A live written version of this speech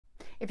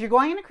If you're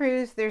going on a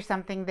cruise, there's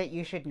something that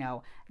you should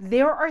know.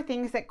 There are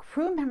things that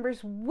crew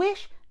members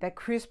wish that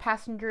cruise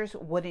passengers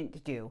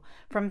wouldn't do,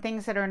 from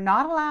things that are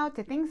not allowed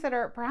to things that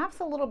are perhaps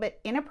a little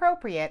bit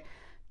inappropriate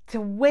to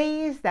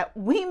ways that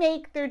we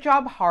make their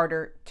job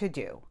harder to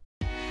do.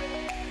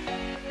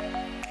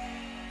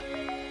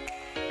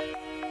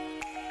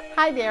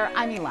 Hi there,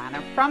 I'm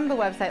Ilana from the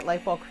website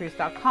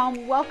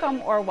lifewellcruise.com.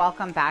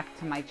 Welcome back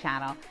to my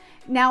channel.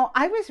 Now,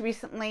 I was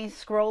recently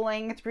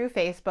scrolling through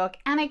Facebook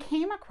and I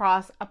came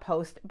across a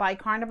post by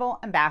Carnival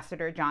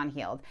ambassador John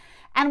Heald.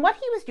 And what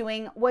he was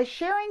doing was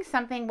sharing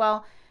something,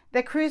 well,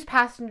 that cruise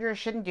passengers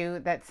shouldn't do,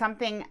 that's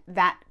something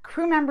that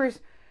crew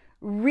members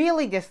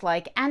really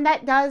dislike and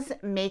that does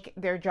make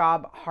their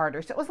job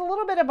harder. So it was a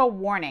little bit of a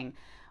warning.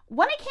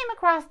 When I came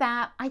across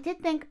that, I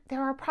did think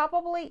there are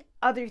probably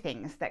other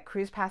things that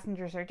cruise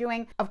passengers are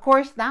doing. Of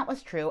course, that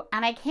was true.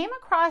 And I came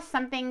across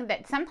something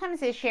that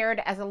sometimes is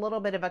shared as a little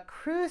bit of a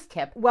cruise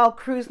tip. Well,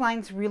 cruise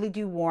lines really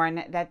do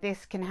warn that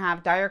this can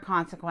have dire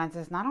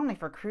consequences, not only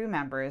for crew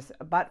members,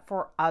 but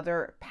for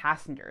other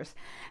passengers.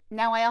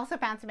 Now, I also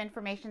found some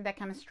information that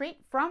comes straight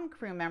from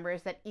crew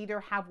members that either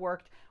have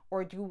worked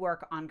or do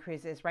work on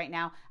cruises right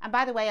now. And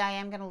by the way, I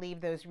am going to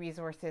leave those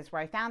resources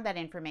where I found that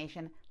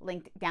information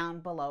linked down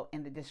below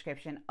in the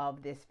description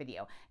of this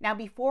video. Now,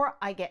 before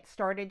I get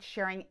started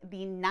sharing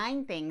the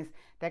 9 things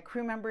that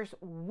crew members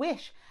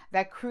wish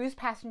that cruise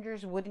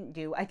passengers wouldn't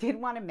do, I did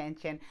want to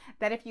mention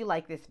that if you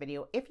like this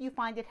video, if you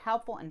find it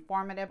helpful,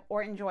 informative,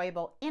 or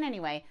enjoyable in any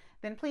way,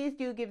 then please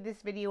do give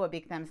this video a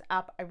big thumbs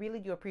up. I really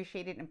do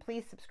appreciate it. And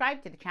please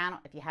subscribe to the channel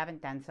if you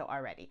haven't done so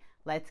already.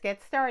 Let's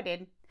get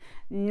started.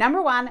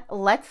 Number 1,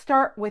 let's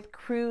start with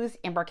cruise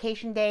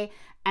embarkation day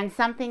and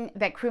something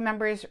that crew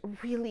members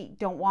really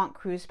don't want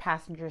cruise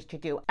passengers to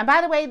do. And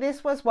by the way,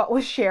 this was what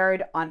was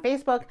shared on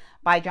Facebook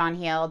by John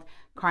Heald,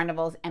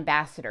 Carnival's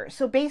ambassador.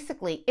 So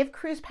basically, if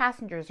cruise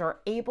passengers are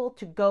able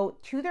to go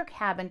to their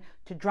cabin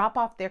to drop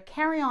off their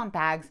carry-on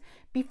bags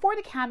before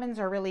the cabins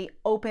are really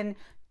open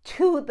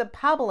to the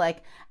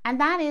public, and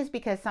that is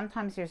because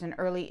sometimes there's an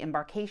early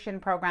embarkation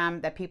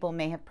program that people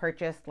may have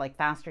purchased, like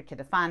Faster to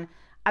the Fun.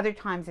 Other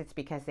times it's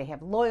because they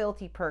have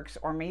loyalty perks,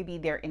 or maybe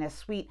they're in a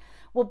suite.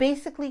 Well,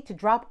 basically to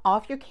drop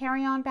off your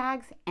carry-on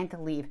bags and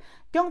to leave.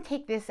 Don't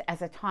take this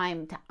as a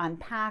time to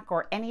unpack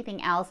or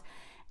anything else.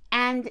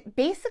 And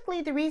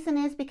basically the reason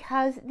is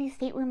because these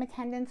stateroom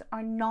attendants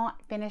are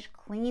not finished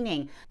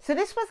cleaning. So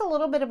this was a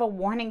little bit of a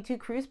warning to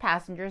cruise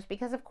passengers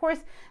because of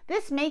course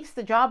this makes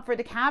the job for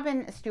the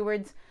cabin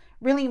stewards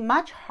really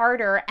much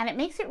harder, and it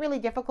makes it really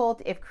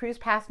difficult if cruise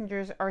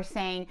passengers are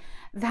saying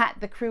that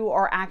the crew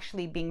are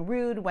actually being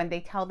rude when they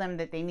tell them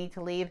that they need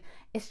to leave.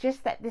 It's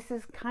just that this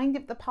is kind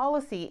of the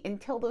policy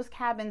until those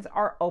cabins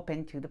are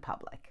open to the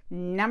public.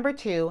 Number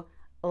 2,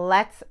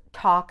 let's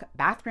talk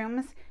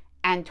bathrooms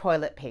and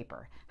toilet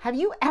paper. Have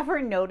you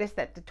ever noticed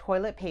that the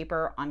toilet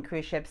paper on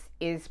cruise ships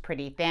is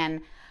pretty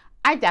thin?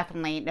 I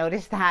definitely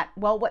noticed that.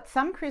 Well, what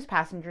some cruise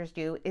passengers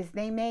do is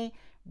they may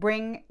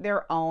bring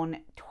their own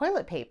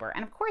toilet paper.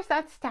 And of course,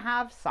 that's to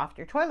have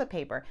softer toilet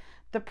paper.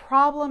 The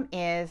problem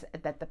is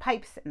that the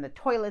pipes and the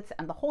toilets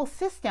and the whole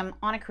system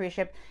on a cruise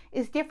ship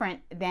is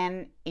different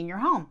than in your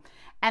home.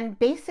 And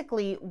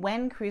basically,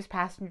 when cruise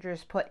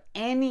passengers put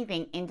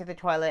anything into the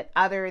toilet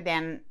other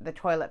than the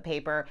toilet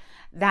paper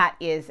that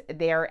is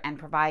there and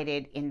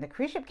provided in the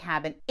cruise ship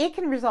cabin, it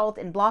can result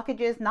in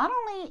blockages not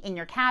only in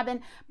your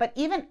cabin, but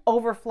even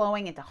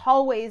overflowing into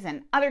hallways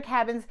and other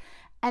cabins.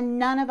 And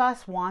none of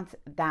us wants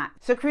that.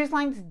 So cruise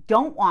lines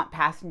don't want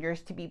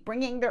passengers to be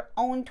bringing their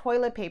own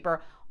toilet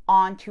paper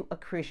onto a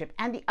cruise ship.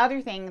 And the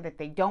other thing that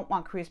they don't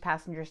want cruise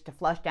passengers to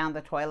flush down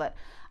the toilet,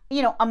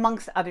 you know,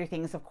 amongst other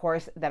things, of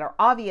course, that are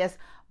obvious,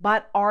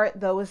 but are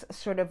those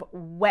sort of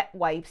wet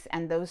wipes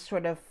and those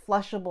sort of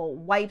flushable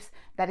wipes.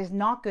 That is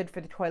not good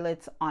for the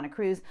toilets on a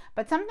cruise.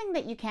 But something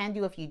that you can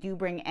do if you do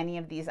bring any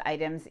of these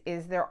items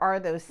is there are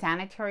those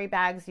sanitary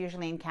bags,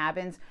 usually in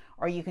cabins,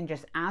 or you can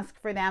just ask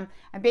for them.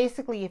 And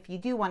basically, if you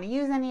do want to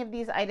use any of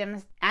these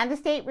items, and the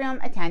stateroom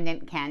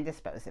attendant can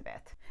dispose of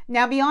it.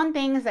 Now, beyond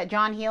things that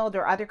John Heald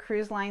or other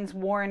cruise lines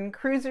warn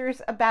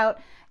cruisers about,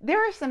 there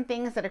are some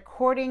things that,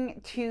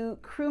 according to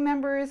crew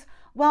members,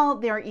 well,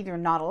 they're either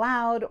not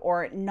allowed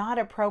or not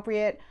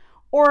appropriate,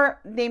 or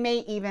they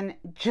may even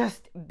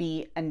just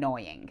be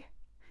annoying.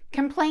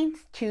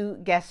 Complaints to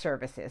guest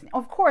services.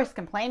 Of course,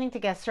 complaining to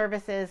guest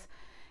services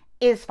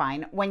is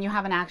fine when you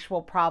have an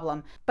actual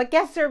problem, but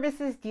guest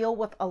services deal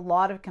with a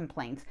lot of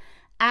complaints.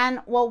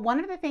 And well, one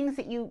of the things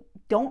that you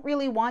don't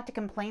really want to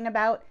complain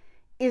about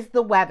is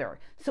the weather.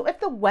 So if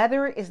the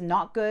weather is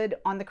not good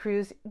on the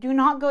cruise, do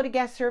not go to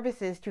guest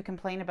services to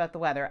complain about the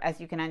weather.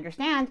 As you can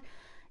understand,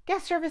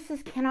 guest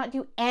services cannot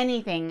do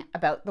anything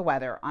about the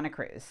weather on a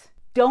cruise.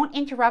 Don't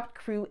interrupt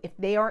crew if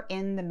they are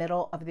in the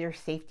middle of their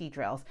safety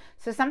drills.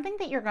 So something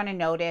that you're going to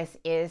notice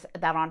is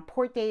that on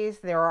port days,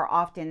 there are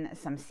often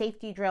some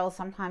safety drills.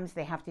 Sometimes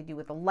they have to do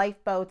with the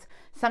lifeboats.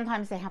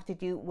 Sometimes they have to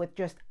do with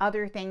just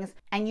other things.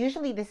 And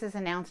usually this is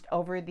announced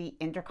over the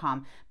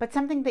intercom. But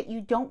something that you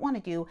don't want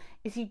to do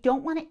is you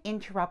don't want to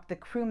interrupt the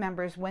crew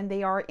members when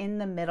they are in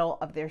the middle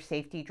of their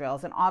safety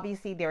drills. And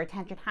obviously their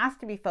attention has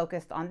to be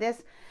focused on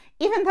this.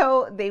 Even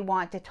though they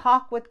want to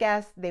talk with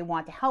guests, they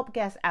want to help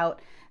guests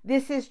out,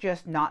 this is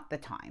just not the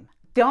time.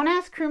 Don't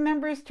ask crew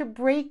members to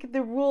break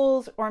the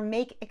rules or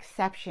make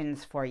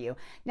exceptions for you.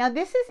 Now,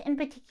 this is in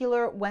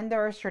particular when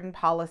there are certain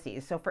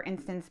policies. So for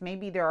instance,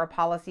 maybe there are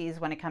policies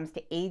when it comes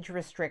to age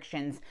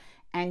restrictions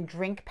and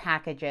drink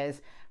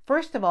packages.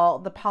 First of all,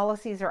 the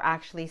policies are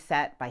actually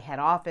set by head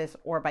office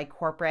or by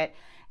corporate.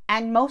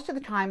 And most of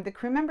the time, the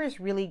crew members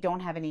really don't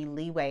have any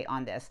leeway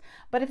on this.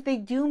 But if they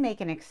do make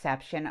an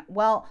exception,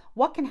 well,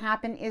 what can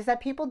happen is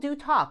that people do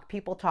talk.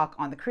 People talk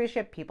on the cruise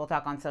ship, people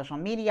talk on social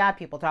media,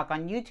 people talk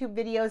on YouTube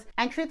videos.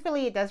 And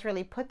truthfully, it does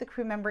really put the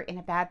crew member in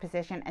a bad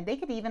position and they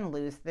could even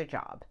lose their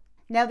job.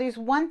 Now, there's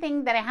one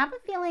thing that I have a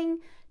feeling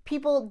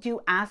people do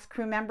ask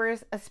crew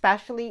members,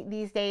 especially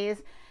these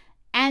days,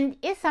 and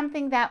is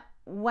something that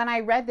when I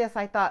read this,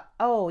 I thought,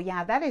 oh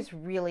yeah, that is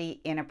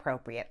really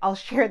inappropriate. I'll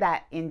share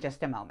that in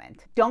just a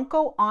moment. Don't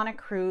go on a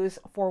cruise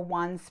for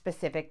one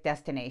specific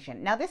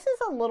destination. Now, this is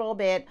a little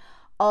bit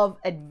of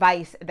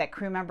advice that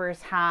crew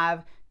members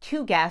have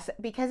to guests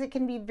because it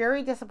can be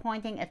very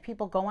disappointing if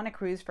people go on a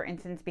cruise, for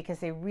instance, because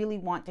they really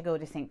want to go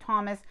to St.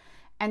 Thomas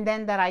and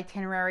then that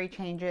itinerary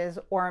changes,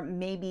 or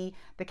maybe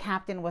the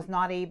captain was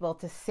not able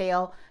to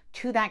sail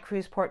to that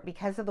cruise port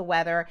because of the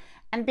weather.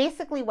 And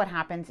basically what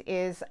happens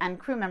is, and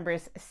crew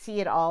members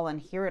see it all and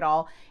hear it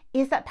all,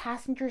 is that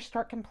passengers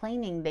start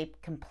complaining. They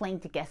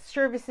complain to guest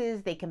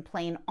services, they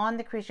complain on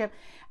the cruise ship.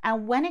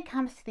 And when it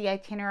comes to the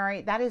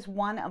itinerary, that is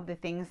one of the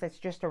things that's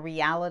just a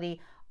reality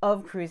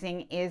of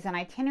cruising, is an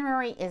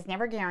itinerary is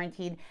never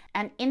guaranteed.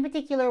 And in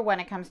particular, when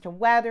it comes to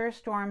weather,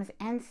 storms,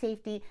 and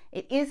safety,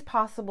 it is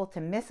possible to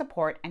miss a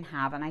port and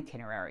have an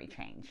itinerary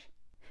change.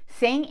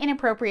 Saying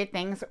inappropriate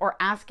things or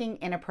asking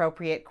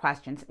inappropriate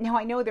questions. Now,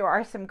 I know there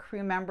are some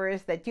crew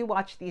members that do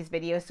watch these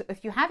videos, so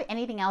if you have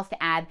anything else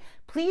to add,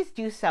 please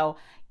do so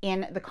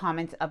in the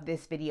comments of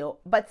this video.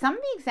 But some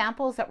of the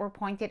examples that were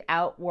pointed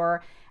out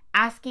were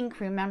asking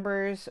crew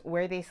members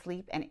where they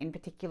sleep, and in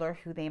particular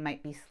who they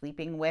might be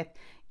sleeping with,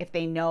 if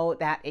they know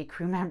that a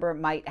crew member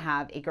might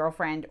have a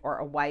girlfriend or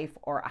a wife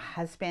or a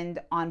husband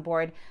on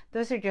board.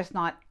 Those are just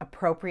not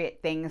appropriate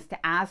things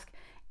to ask.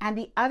 And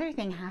the other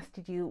thing has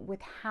to do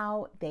with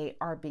how they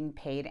are being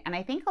paid. And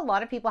I think a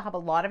lot of people have a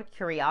lot of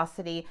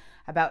curiosity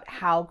about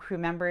how crew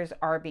members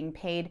are being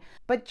paid.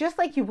 But just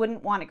like you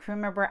wouldn't want a crew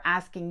member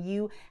asking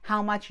you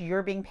how much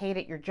you're being paid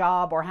at your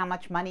job or how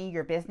much money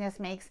your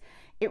business makes,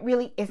 it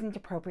really isn't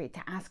appropriate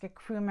to ask a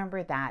crew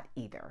member that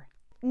either.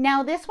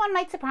 Now, this one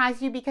might surprise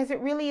you because it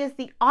really is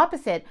the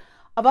opposite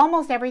of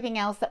almost everything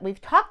else that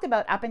we've talked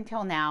about up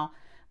until now.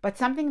 But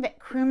something that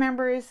crew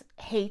members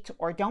hate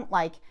or don't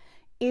like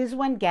is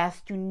when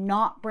guests do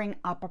not bring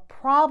up a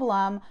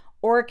problem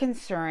or a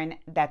concern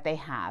that they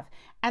have.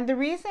 And the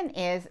reason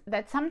is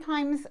that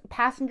sometimes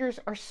passengers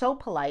are so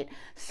polite,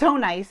 so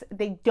nice,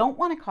 they don't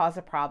want to cause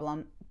a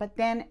problem, but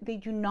then they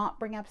do not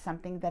bring up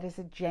something that is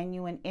a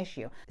genuine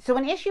issue. So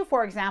an issue,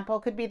 for example,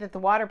 could be that the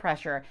water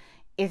pressure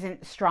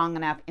isn't strong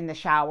enough in the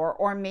shower,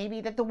 or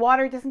maybe that the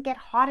water doesn't get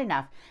hot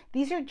enough.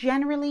 These are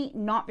generally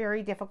not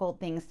very difficult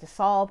things to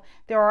solve.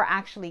 There are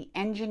actually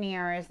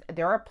engineers,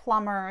 there are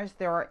plumbers,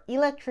 there are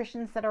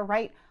electricians that are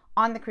right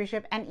on the cruise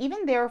ship, and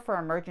even there for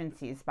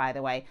emergencies, by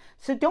the way.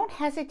 So don't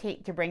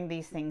hesitate to bring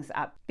these things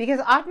up,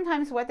 because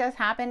oftentimes what does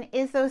happen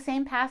is those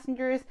same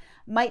passengers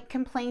might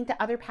complain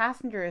to other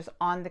passengers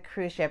on the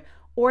cruise ship,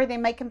 or they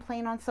might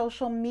complain on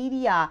social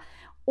media,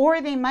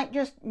 or they might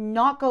just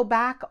not go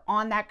back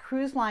on that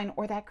cruise line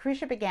or that cruise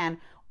ship again,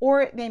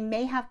 or they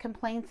may have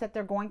complaints that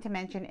they're going to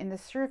mention in the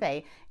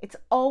survey. It's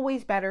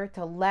always better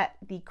to let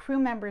the crew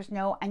members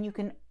know, and you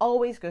can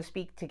always go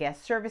speak to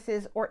guest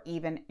services or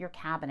even your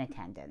cabin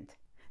attendant.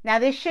 Now,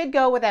 this should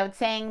go without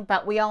saying,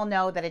 but we all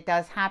know that it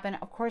does happen.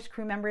 Of course,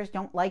 crew members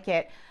don't like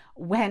it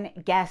when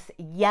guests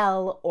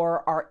yell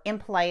or are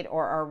impolite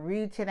or are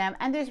rude to them,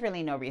 and there's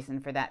really no reason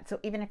for that.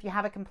 So even if you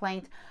have a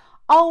complaint,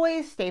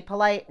 always stay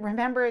polite.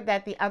 Remember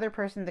that the other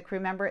person, the crew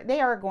member, they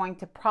are going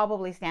to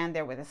probably stand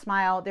there with a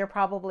smile. They're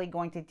probably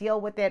going to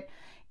deal with it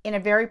in a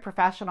very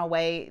professional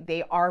way.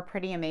 They are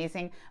pretty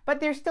amazing, but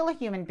they're still a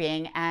human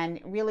being,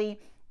 and really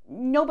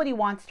nobody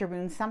wants to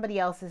ruin somebody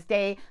else's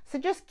day. So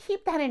just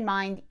keep that in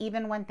mind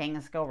even when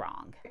things go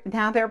wrong.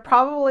 Now, there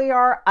probably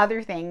are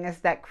other things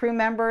that crew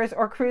members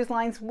or cruise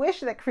lines wish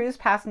that cruise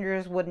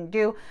passengers wouldn't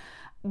do.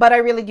 But I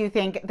really do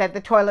think that the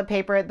toilet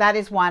paper, that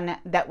is one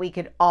that we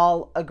could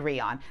all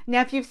agree on.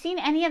 Now, if you've seen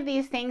any of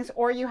these things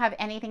or you have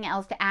anything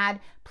else to add,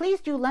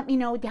 please do let me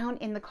know down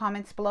in the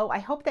comments below. I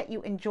hope that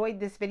you enjoyed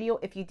this video.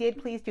 If you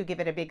did, please do give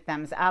it a big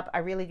thumbs up. I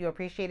really do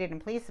appreciate it.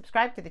 And please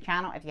subscribe to the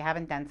channel if you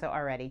haven't done so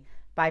already.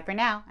 Bye for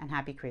now and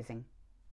happy cruising.